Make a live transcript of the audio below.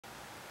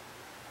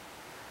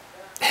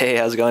Hey,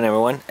 how's it going,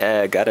 everyone?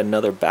 Got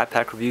another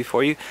backpack review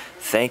for you.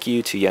 Thank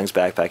you to Young's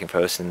Backpacking for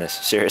hosting this.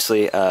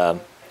 Seriously,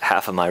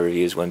 half of my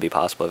reviews wouldn't be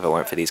possible if it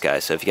weren't for these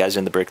guys. So if you guys are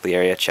in the Berkeley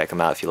area, check them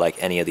out if you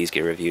like any of these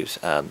gear reviews.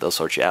 They'll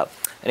sort you out.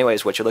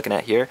 Anyways, what you're looking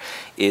at here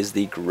is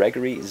the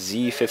Gregory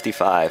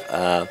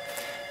Z55.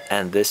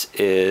 And this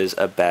is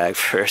a bag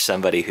for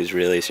somebody who's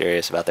really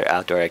serious about their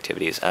outdoor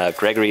activities.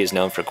 Gregory is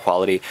known for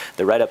quality.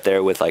 They're right up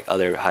there with like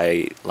other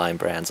high-line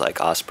brands like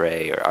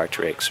Osprey or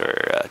Arc'teryx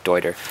or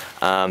Deuter.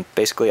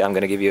 Basically, I'm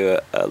going to give you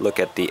a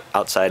look at the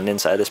outside and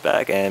inside of this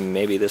bag, and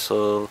maybe this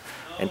will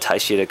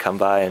entice you to come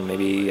by and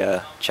maybe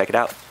check it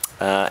out.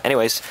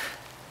 Anyways,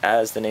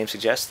 as the name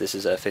suggests, this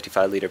is a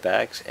 55-liter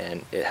bag,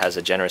 and it has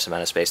a generous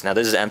amount of space. Now,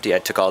 this is empty. I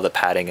took all the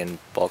padding and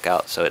bulk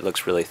out, so it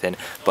looks really thin,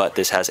 but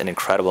this has an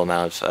incredible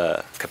amount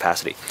of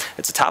capacity.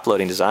 It's a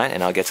top-loading design,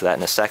 and I'll get to that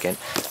in a second.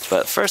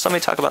 But first, let me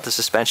talk about the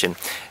suspension.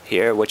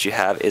 Here, what you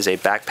have is a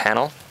back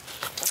panel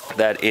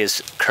that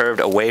is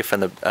curved away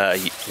from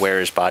the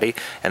wearer's body,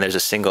 and there's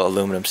a single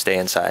aluminum stay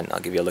inside, and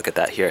I'll give you a look at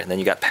that here. And then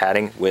you got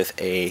padding with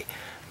a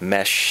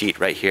mesh sheet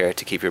right here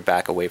to keep your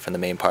back away from the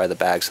main part of the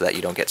bag so that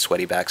you don't get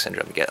sweaty back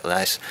syndrome. You get a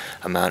nice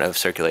amount of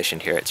circulation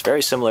here. It's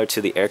very similar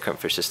to the air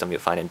comfort system you'll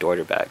find in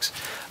Deuter bags.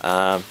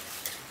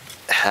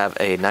 Have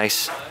a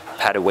nice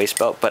padded waist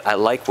belt, but I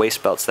like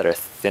waist belts that are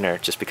thinner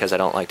just because I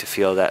don't like to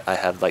feel that I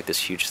have like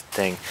this huge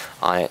thing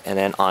on it. And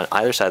then on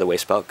either side of the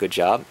waist belt, good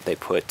job, they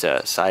put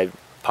side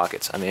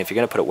pockets. I mean, if you're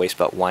going to put a waist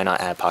belt, why not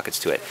add pockets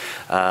to it?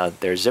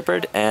 They're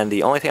zippered, and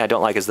the only thing I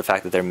don't like is the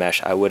fact that they're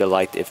mesh. I would have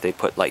liked if they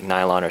put like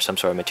nylon or some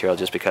sort of material,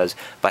 just because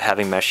by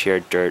having mesh here,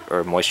 dirt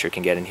or moisture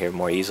can get in here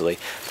more easily.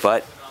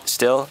 But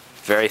still,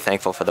 very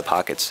thankful for the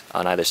pockets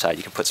on either side.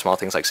 You can put small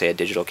things like, say, a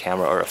digital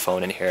camera or a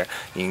phone in here.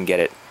 You can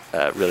get it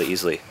really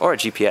easily, or a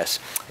GPS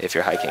if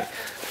you're hiking.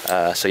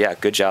 So yeah,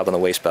 good job on the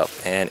waist belt,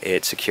 and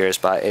it secures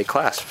by a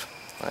clasp,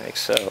 like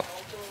so.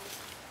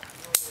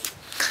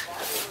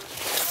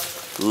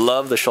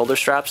 Love the shoulder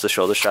straps. The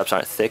shoulder straps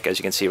aren't thick, as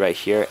you can see right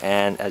here,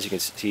 and as you can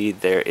see,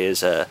 there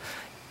is a,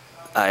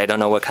 I don't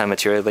know what kind of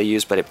material they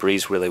use, but it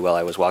breathes really well.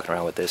 I was walking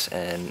around with this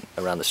and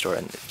around the store,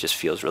 and it just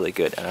feels really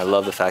good. And I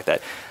love the fact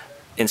that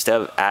instead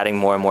of adding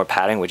more and more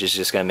padding, which is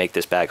just going to make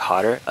this bag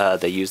hotter,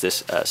 they use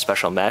this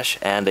special mesh,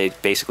 and they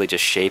basically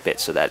just shape it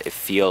so that it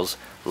feels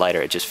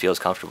lighter. It just feels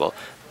comfortable.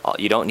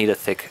 You don't need a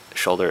thick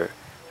shoulder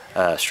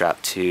strap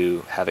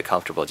to have it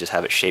comfortable. Just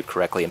have it shaped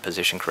correctly and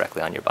positioned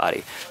correctly on your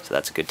body. So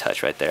that's a good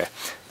touch right there.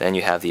 Then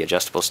you have the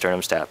adjustable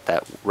sternum strap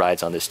that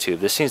rides on this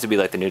tube. This seems to be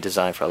like the new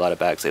design for a lot of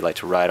bags. They like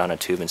to ride on a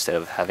tube instead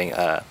of having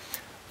a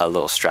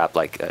little strap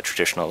like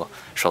traditional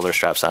shoulder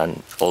straps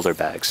on older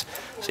bags.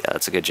 So yeah,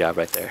 that's a good job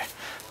right there.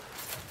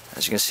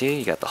 As you can see,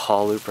 you got the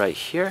haul loop right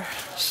here.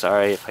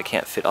 Sorry if I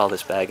can't fit all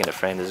this bag in a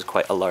frame. This is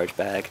quite a large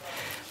bag.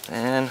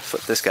 And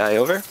flip this guy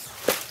over.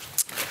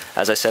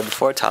 As I said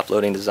before, top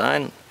loading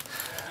design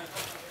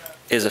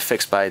is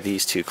affixed by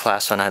these two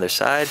clasps on either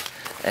side,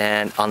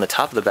 and on the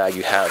top of the bag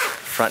you have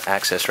front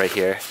access right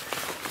here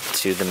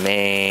to the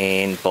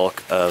main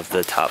bulk of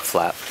the top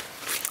flap,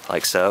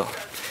 like so.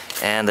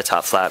 And the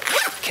top flap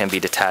can be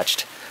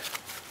detached.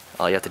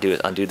 All you have to do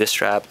is undo this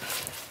strap,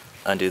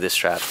 undo this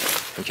strap.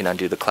 You can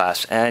undo the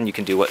clasp, and you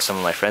can do what some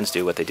of my friends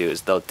do. What they do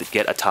is they'll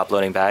get a top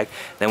loading bag,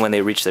 then when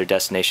they reach their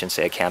destination,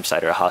 say a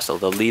campsite or a hostel,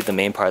 they'll leave the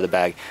main part of the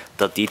bag,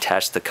 they'll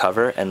detach the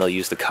cover, and they'll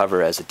use the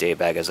cover as a day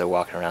bag as they're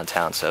walking around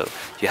town. So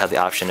you have the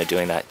option of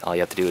doing that. All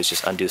you have to do is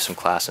just undo some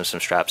clasps and some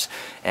straps,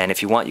 and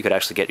if you want, you could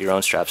actually get your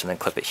own straps and then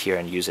clip it here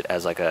and use it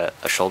as like a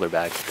shoulder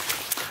bag.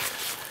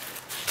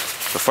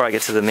 Before I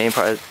get to the main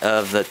part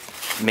of the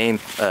main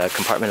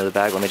compartment of the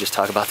bag, let me just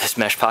talk about this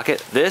mesh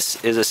pocket.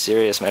 This is a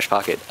serious mesh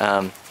pocket.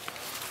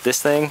 This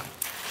thing,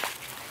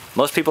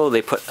 most people,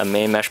 they put a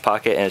main mesh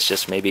pocket and it's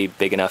just maybe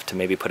big enough to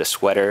maybe put a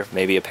sweater,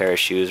 maybe a pair of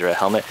shoes or a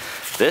helmet.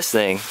 This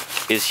thing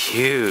is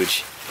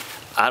huge.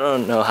 I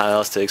don't know how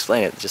else to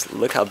explain it. Just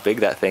look how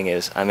big that thing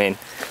is. I mean,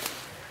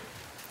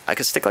 I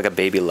could stick like a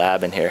baby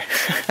lab in here.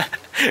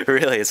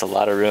 Really, it's a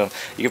lot of room.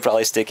 You could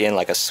probably stick in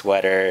like a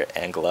sweater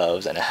and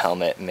gloves and a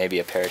helmet and maybe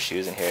a pair of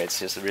shoes in here. It's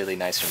just really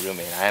nice and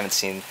roomy. And I haven't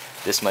seen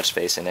this much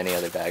space in any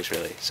other bags,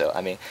 really. So,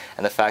 I mean,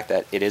 and the fact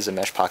that it is a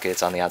mesh pocket,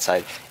 it's on the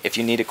outside. If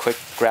you need to quick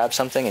grab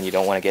something and you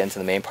don't want to get into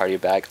the main part of your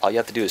bag, all you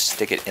have to do is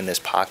stick it in this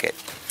pocket,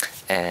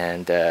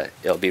 and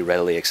it'll be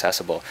readily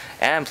accessible.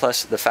 And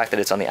plus, the fact that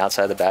it's on the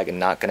outside of the bag and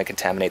not going to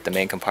contaminate the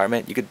main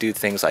compartment, you could do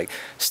things like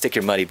stick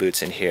your muddy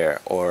boots in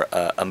here, or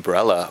an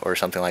umbrella or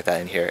something like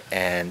that in here,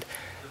 and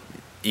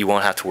you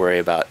won't have to worry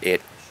about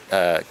it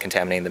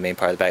contaminating the main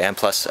part of the bag. And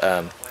plus,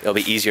 it'll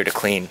be easier to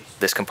clean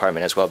this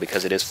compartment as well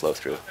because it is flow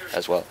through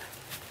as well.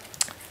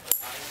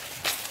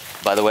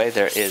 By the way,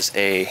 there is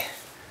a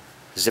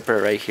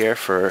zipper right here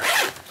for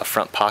a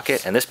front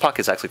pocket, and this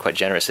pocket is actually quite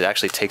generous. It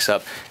actually takes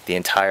up the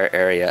entire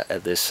area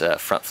of this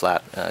front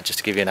flap. Just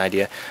to give you an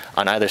idea,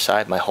 on either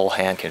side, my whole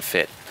hand can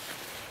fit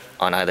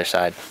on either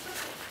side,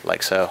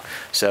 like so.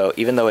 So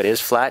even though it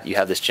is flat, you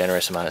have this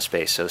generous amount of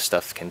space, so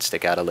stuff can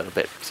stick out a little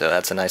bit. So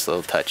that's a nice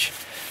little touch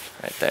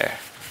right there.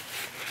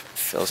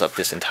 Fills up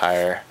this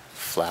entire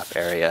flap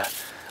area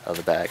of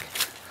the bag.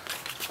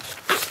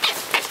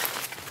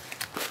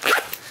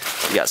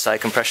 You got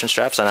side compression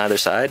straps on either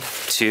side,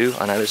 2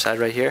 on either side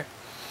right here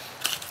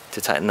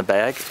to tighten the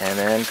bag, and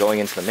then going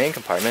into the main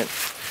compartment,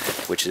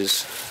 which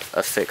is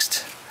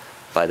affixed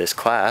by this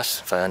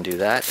clasp. If I undo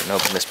that and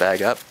open this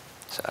bag up,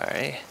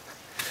 sorry.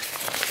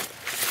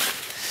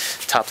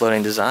 Top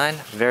loading design,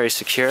 very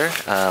secure.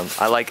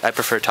 I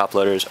prefer top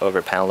loaders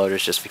over panel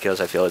loaders just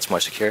because I feel it's more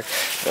secure.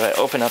 If I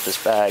open up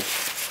this bag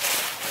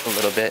a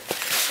little bit,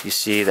 you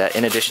see that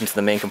in addition to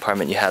the main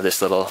compartment, you have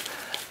this little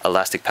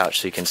elastic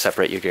pouch so you can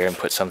separate your gear and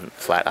put some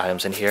flat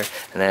items in here.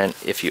 And then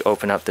if you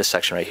open up this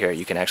section right here,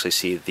 you can actually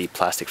see the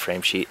plastic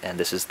frame sheet, and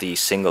this is the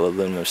single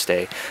aluminum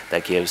stay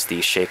that gives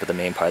the shape of the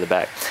main part of the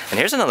bag. And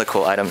here's another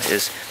cool item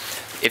is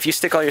if you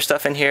stick all your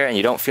stuff in here and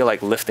you don't feel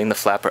like lifting the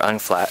flap or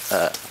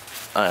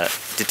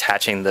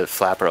detaching the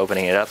flap or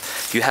opening it up,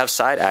 you have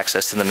side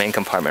access to the main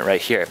compartment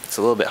right here. It's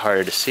a little bit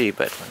harder to see,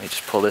 but let me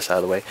just pull this out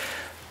of the way.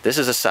 This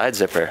is a side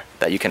zipper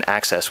that you can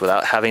access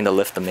without having to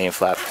lift the main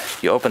flap.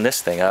 You open this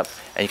thing up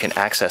and you can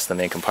access the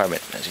main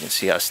compartment. As you can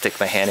see, I'll stick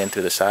my hand in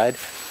through the side,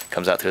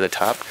 comes out through the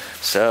top.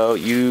 So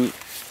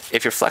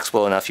if you're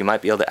flexible enough, you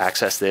might be able to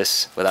access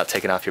this without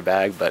taking off your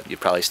bag, but you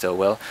probably still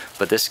will.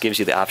 But this gives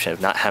you the option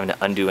of not having to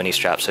undo any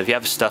straps. So if you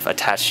have stuff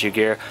attached to your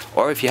gear,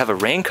 or if you have a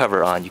rain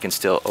cover on, you can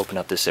still open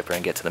up this zipper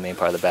and get to the main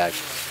part of the bag.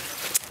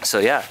 So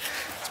yeah,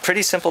 it's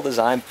pretty simple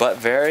design, but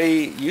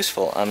very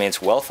useful. I mean,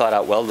 it's well thought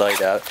out, well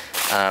laid out.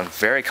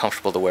 Very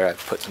comfortable to wear. I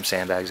put some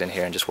sandbags in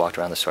here and just walked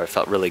around the store. It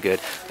felt really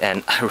good.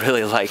 And I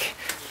really like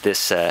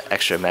this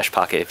extra mesh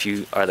pocket. If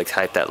you are the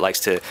type that likes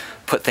to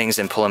put things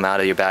and pull them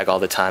out of your bag all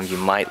the time, you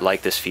might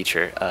like this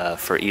feature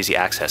for easy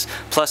access.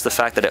 Plus the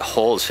fact that it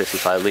holds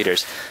 55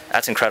 liters,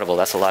 that's incredible.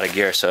 That's a lot of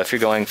gear. So if you're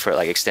going for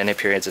like extended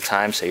periods of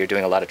time, say you're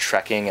doing a lot of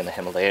trekking in the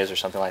Himalayas or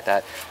something like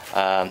that,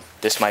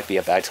 this might be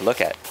a bag to look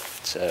at.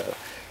 So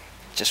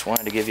just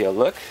wanted to give you a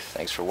look.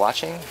 Thanks for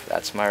watching.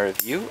 That's my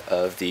review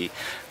of the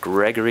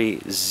Gregory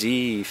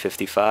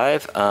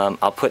Z55.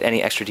 I'll put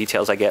any extra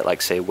details I get,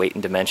 like say weight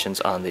and dimensions,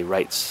 on the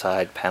right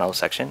side panel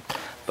section.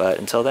 But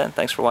until then,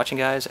 thanks for watching,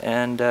 guys,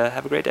 and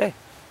have a great day.